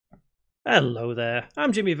Hello there,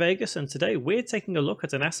 I'm Jimmy Vegas, and today we're taking a look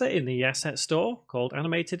at an asset in the asset store called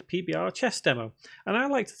Animated PBR Chest Demo. And I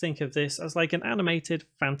like to think of this as like an animated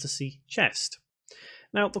fantasy chest.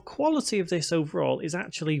 Now, the quality of this overall is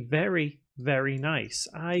actually very nice.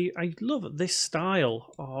 I love this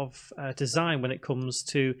style of design when it comes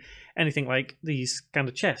to anything like these kind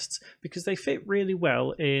of chests because they fit really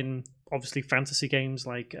well in obviously fantasy games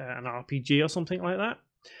like an RPG or something like that.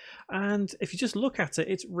 And if you just look at it,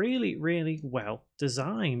 it's really well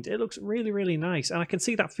designed. It looks really nice. And I can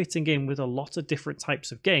see that fitting in with a lot of different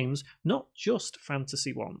types of games, not just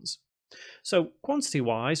fantasy ones. So, quantity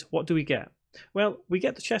wise, what do we get? Well, we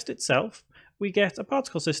get the chest itself. We get a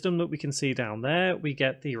particle system that we can see down there. We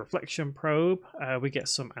get the reflection probe. We get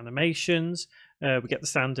some animations. We get the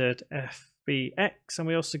standard FBX. And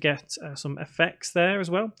we also get some effects there as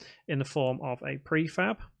well in the form of a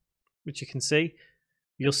prefab, which you can see.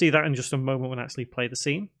 You'll see that in just a moment when I actually play the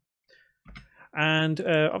scene. And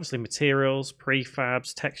obviously materials,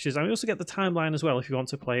 prefabs, textures, and we also get the timeline as well if you want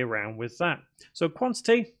to play around with that. So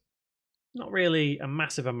quantity, not really a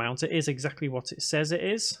massive amount. It is exactly what it says it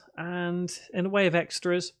is. And in the way of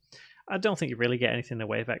extras, I don't think you really get anything in the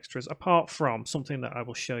way of extras, apart from something that I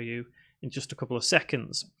will show you in just a couple of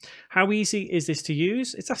seconds. How easy is this to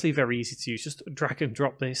use? It's actually very easy to use. Just drag and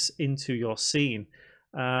drop this into your scene,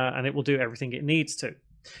 and it will do everything it needs to.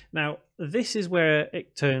 Now, this is where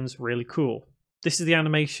it turns really cool. This is the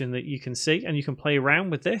animation that you can see, and you can play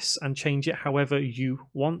around with this and change it however you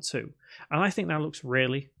want to. And I think that looks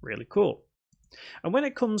really cool. And when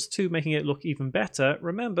it comes to making it look even better,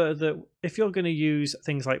 remember that if you're going to use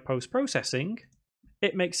things like post-processing,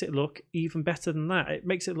 it makes it look even better than that. It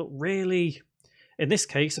makes it look really, in this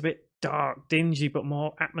case, a bit dark, dingy, but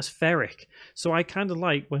more atmospheric. So I kind of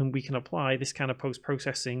like when we can apply this kind of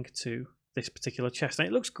post-processing to this particular chest, and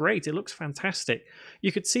it looks great. It looks fantastic.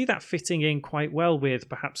 You could see that fitting in quite well with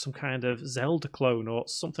perhaps some kind of Zelda clone or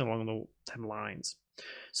something along them lines.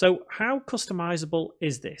 So how customizable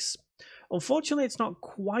is this? Unfortunately, it's not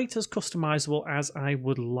quite as customizable as I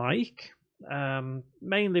would like.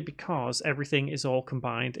 Mainly because everything is all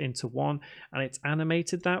combined into one and it's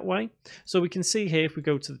animated that way. So we can see here, if we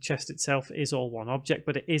go to the chest itself, it is all one object,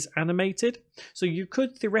 but it is animated. So you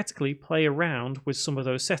could theoretically play around with some of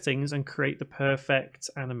those settings and create the perfect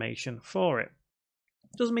animation for it.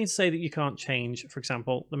 Doesn't mean to say that you can't change, for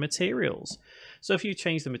example, the materials. So if you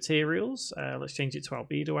change the materials, let's change it to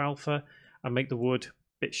albedo alpha and make the wood a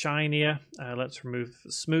bit shinier. Let's remove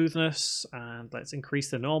the smoothness and let's increase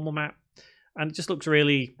the normal map. And it just looks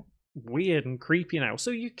really weird and creepy now.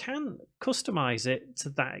 So you can customize it to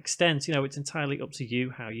that extent. You know, it's entirely up to you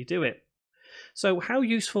how you do it. So how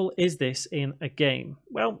useful is this in a game?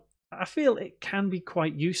 Well, I feel it can be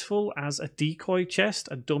quite useful as a decoy chest,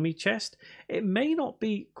 a dummy chest. It may not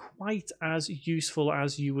be quite as useful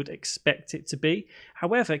as you would expect it to be.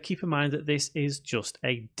 However, keep in mind that this is just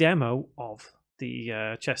a demo of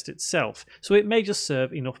the chest itself. So it may just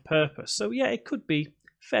serve enough purpose. So yeah, it could be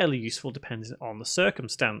fairly useful depending on the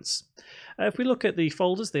circumstance. If we look at the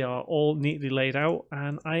folders, they are all neatly laid out,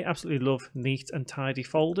 and I absolutely love neat and tidy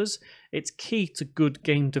folders. It's key to good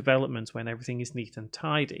game development when everything is neat and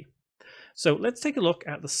tidy. So let's take a look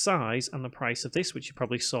at the size and the price of this, which you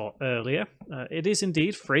probably saw earlier. It is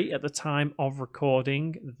indeed free at the time of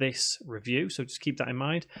recording this review, so just keep that in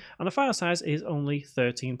mind. And the file size is only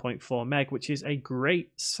 13.4 meg, which is a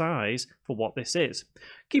great size for what this is.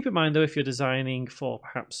 Keep in mind though, if you're designing for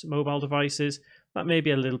perhaps mobile devices, that may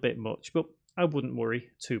be a little bit much, but I wouldn't worry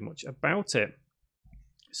too much about it.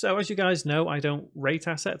 So as you guys know, I don't rate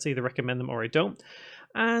assets, either recommend them or I don't.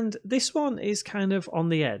 And this one is kind of on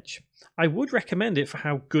the edge. I would recommend it for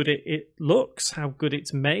how good it looks, how good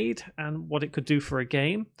it's made, and what it could do for a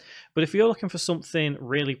game. But if you're looking for something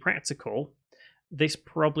really practical, this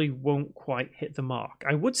probably won't quite hit the mark.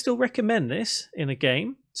 I would still recommend this in a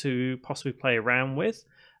game to possibly play around with.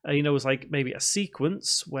 You know, it's like maybe a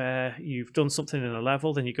sequence where you've done something in a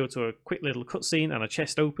level, then you go to a quick little cutscene and a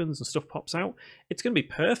chest opens and stuff pops out. It's going to be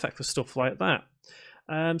perfect for stuff like that.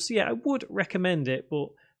 So yeah, I would recommend it, but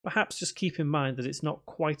perhaps just keep in mind that it's not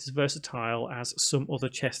quite as versatile as some other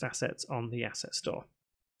chest assets on the asset store.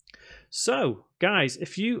 So guys,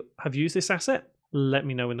 if you have used this asset, let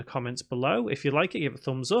me know in the comments below. If you like it, give it a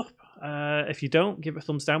thumbs up. If you don't, give it a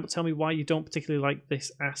thumbs down, but tell me why you don't particularly like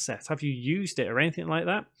this asset. Have you used it or anything like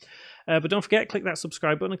that? But don't forget, click that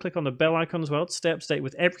subscribe button and click on the bell icon as well to stay up to date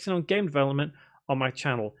with everything on game development on my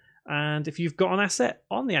channel. And if you've got an asset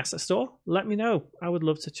on the asset store, let me know. I would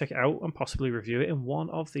love to check it out and possibly review it in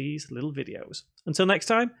one of these little videos. Until next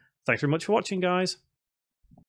time, thanks very much for watching, guys.